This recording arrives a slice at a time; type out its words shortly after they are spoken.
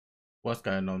What's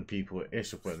going on, people?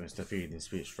 It's your boy Mr. Feeding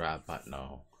Speech right back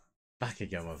now. Back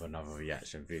again with another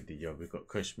reaction video. We've got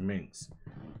Kush Mink's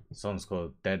song's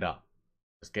called Dead Up.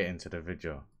 Let's get into the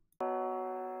video.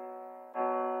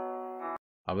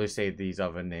 I will say these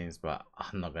other names, but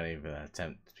I'm not gonna even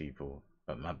attempt, people.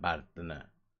 But my bad, isn't it?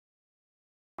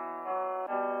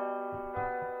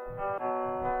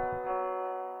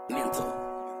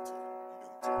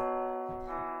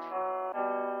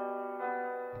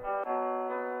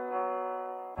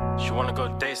 She wanna go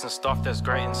dates and stuff, that's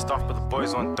great and stuff, but the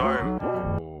boys on dome.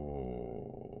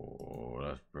 Oh,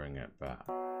 let's bring it back.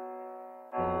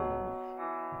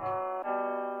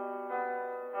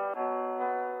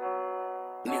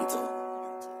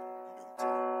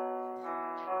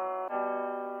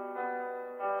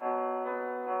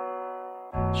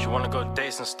 She wanna go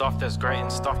dates and stuff, that's great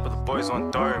and stuff, but the boys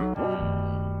on dome.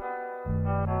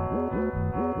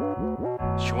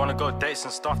 She wanna go dates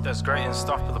and stuff, that's great and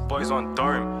stuff, but the boys on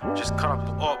dome. Just cut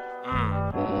up.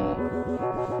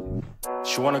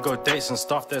 She wanna go dates and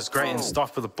stuff, that's great and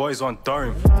stuff, but the boys on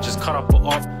dome. Just cut up.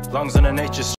 Lungs in a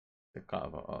nature strip.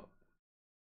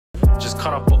 Just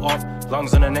cut up.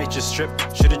 Lungs in a nature strip.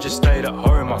 Should've just stayed at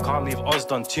home. I can't leave Oz,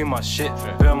 done too much shit.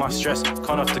 Burn my stress, can't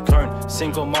off the cone.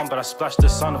 Single mum, but I splashed the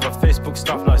son of her Facebook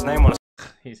stuff. Now his name on a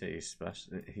He said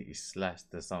he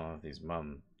slashed the son of his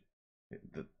mum.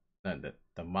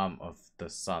 The mum of the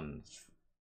son.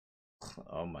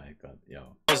 Oh my god,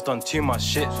 yo. Oz done too much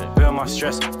shit. Burn my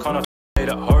stress, can't off stayed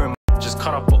at home. Just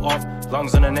cut up.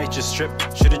 Lungs in a nature strip.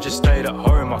 Should've just stayed at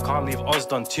home. I can't leave Oz,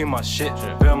 done too much shit.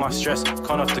 Burn my stress, can't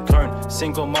off the cone.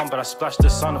 Single mum, but I splashed the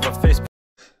son of her Facebook.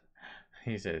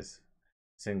 He says,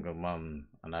 single mum,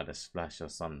 and I had to splash your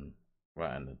son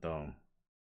right in the dome.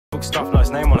 Stuff, now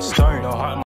his name on a stone. No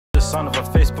height, the son of her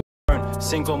Facebook.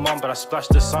 Single mum, but I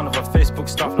splashed the son of her Facebook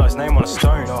stuff. Now his name on a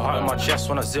stone. No heart in my chest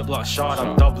when I zip like shard.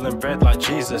 I'm doubling bread like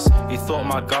Jesus. He thought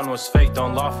my gun was fake.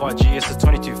 Don't laugh, YG, it's a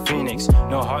 22 Phoenix.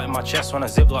 No heart in my chest when I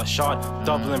zip like shard.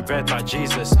 Doubling bread like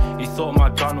Jesus. He thought my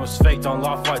gun was fake. Don't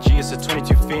laugh, YG, it's a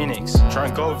 22 Phoenix. Try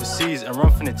and go overseas and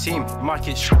run from the team. You might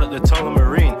get shot at the Tola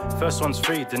Marine. First one's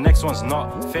free, the next one's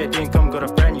not. Fair dinkum, got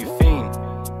a brand new fiend.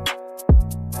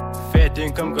 Fair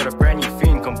dinkum, got a brand new fiend.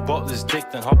 Come bottle his dick,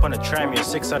 then hop on a tram. You're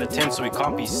 6 out of 10, so he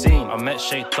can't be seen. I met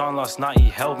Shaitan last night, he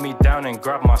held me down and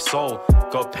grabbed my soul.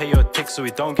 Gotta pay your tick so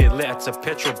we don't get lit. It's a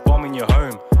petrol bomb in your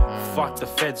home. Fuck the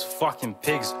feds, fucking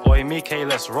pigs. Oi, Mekay,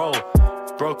 let's roll.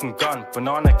 Broken gun,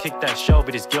 banana kick that shell,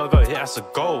 but his girl got hit as a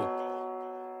goal.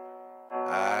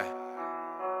 Aye,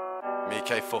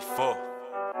 Mekay for 4.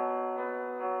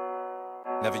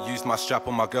 Never used my strap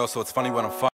on my girl, so it's funny when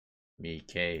I'm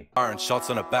Mekay. firing shots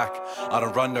on her back. I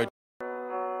don't run no.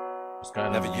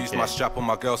 Never used my strap on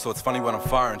my girl, so it's funny when I'm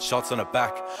firing shots on her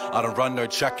back. I don't run no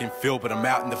track and field, but I'm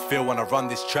out in the field when I run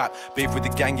this trap. Beef with the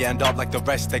gang, yeah, end up like the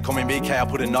rest. They call me Mekay, I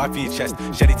put a knife in your chest.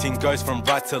 Shady team goes from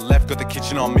right to left. Got the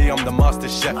kitchen on me, I'm the master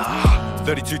chef.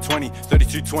 3220,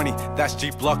 3220, that's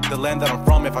G block, the land that I'm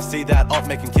from. If I see that up,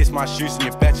 make him kiss my shoes, and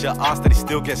you bet your ass that he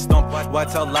still gets stomped. Why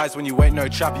tell lies when you ain't no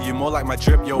trapper? You more like my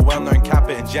drip, you're a well-known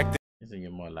capper, injected. You're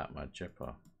more like my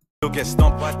dripper. Still get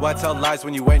stomped. Why tell lies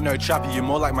when you ain't no trapper? You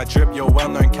more like my drip, you're a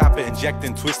well-known capper,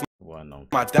 injecting, twist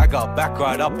my dagger, back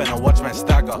right up and I watch man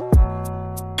stagger.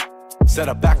 Set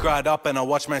a back right up and I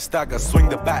watch man stagger. Swing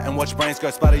the bat and watch brains go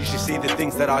splatter. You should see the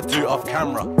things that I do off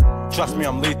camera. Trust me,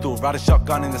 I'm lethal. Ride a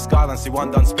shotgun in the skyline, see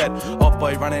one done sped. Oh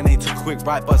boy, running ain't too quick,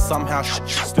 right? But somehow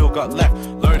still got left.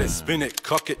 Load it, spin it,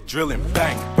 cock it, drill him,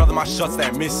 bang. Brother, my shots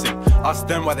they're missing. Ask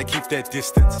them why they keep their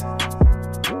distance.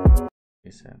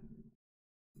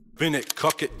 Spin it,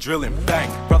 cock it, drill him, bang.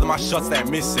 Brother, my shots they're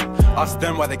missing. Ask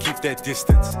them why they keep their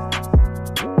distance.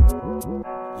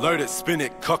 Load it, spin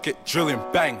it, cock it, drill him,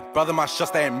 bang. Brother, my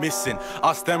shots they ain't missing.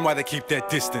 Ask them why they keep their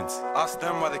distance. Ask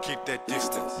them why they keep their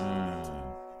distance.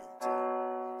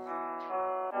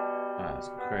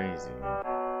 That's crazy.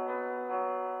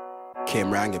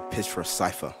 Came round and pitched for a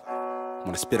cipher.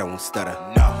 When I spit, I won't stutter.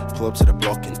 No. Pull up to the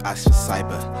block and ask for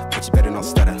cyber. But you better not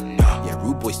stutter. No. Yeah,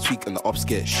 rude boys tweak on the ops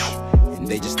get and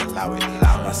they just allow it.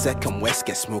 My second west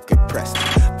get smoke impressed,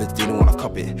 but didn't wanna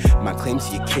cop it. Man claims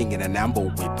he a king in an amber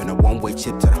whip and a one-way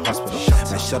chip to the hospital.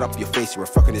 Man, shut up your face, you're a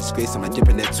fucking disgrace. I'm a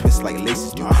dipping that twist like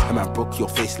laces do. And man broke your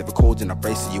face, live a cold in a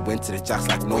brace, so you went to the jacks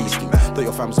like no used to. Thought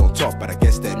your fam's on top, but I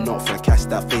guess they're not. For cash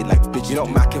that fade like bitch. You're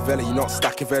not Machiavelli, you're not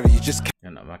Staccavelli, you just.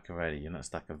 You're not Machiavelli, you're not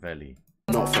Staccavelli.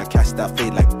 Not for cash that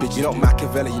fade like bitch. You're not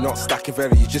Machiavelli, you're not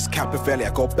Staccavelli, you just Capavelli. I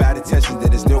got bad intentions,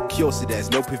 there is no cure, so there's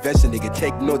no prevention. Nigga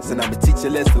take notes and I'ma teach a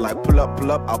lesson. Like pull up,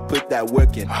 I'll put that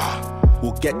work in.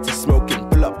 We'll get to smoking,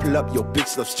 pull up, your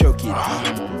bitch loves choking.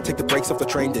 Take the brakes off the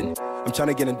train then. I'm trying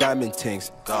to get in diamond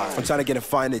things. I'm trying to get in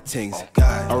finer things.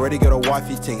 I already got a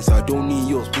wifey thing, so I don't need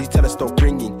yours. Please tell her stop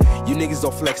ringing. You niggas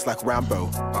don't flex like Rambo.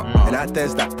 And out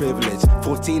there's that privilege.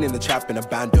 14 in the trap in a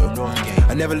bando.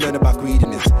 I never learned about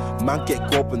greediness. Man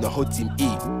get go up and the whole team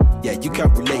eat. Yeah, you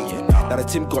can't relate. Now the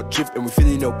team got drip and we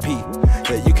feeling OP.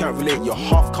 Yeah, you can't relate. You're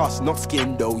half cast, not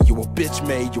skin though. You a bitch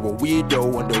made, you a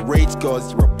weirdo. Underage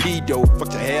girls, you're a pedo.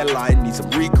 Fuck your hairline, need some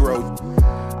regrowth.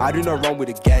 I do not run with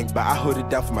a gang, but I hold it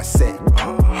down for my set.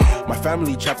 My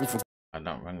family trapping for. I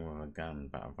don't run with a gang,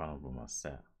 but I run with my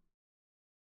set.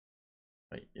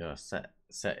 Wait, your set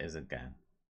is a gang.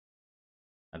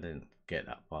 I didn't get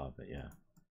that part, but yeah.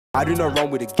 I do not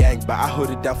run with a gang, but I hold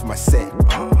it down for my set.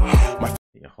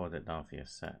 You hold it down for your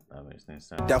set. That makes no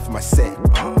sense. Down for my set.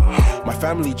 My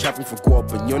family trapping for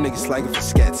guap and your niggas slagging for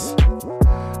skets.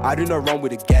 I do not run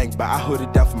with a gang, but I hold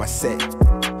it down for my set.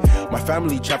 My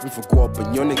family trapping for guap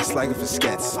and your niggas slagging for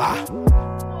skets.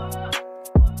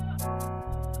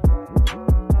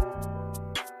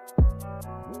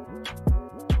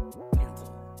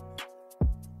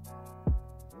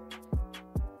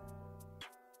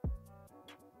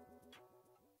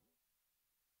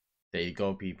 There you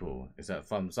go, people. Is that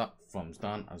thumbs up, thumbs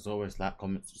down? As always, like,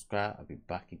 comment, subscribe. I'll be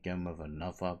back again with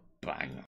another bang.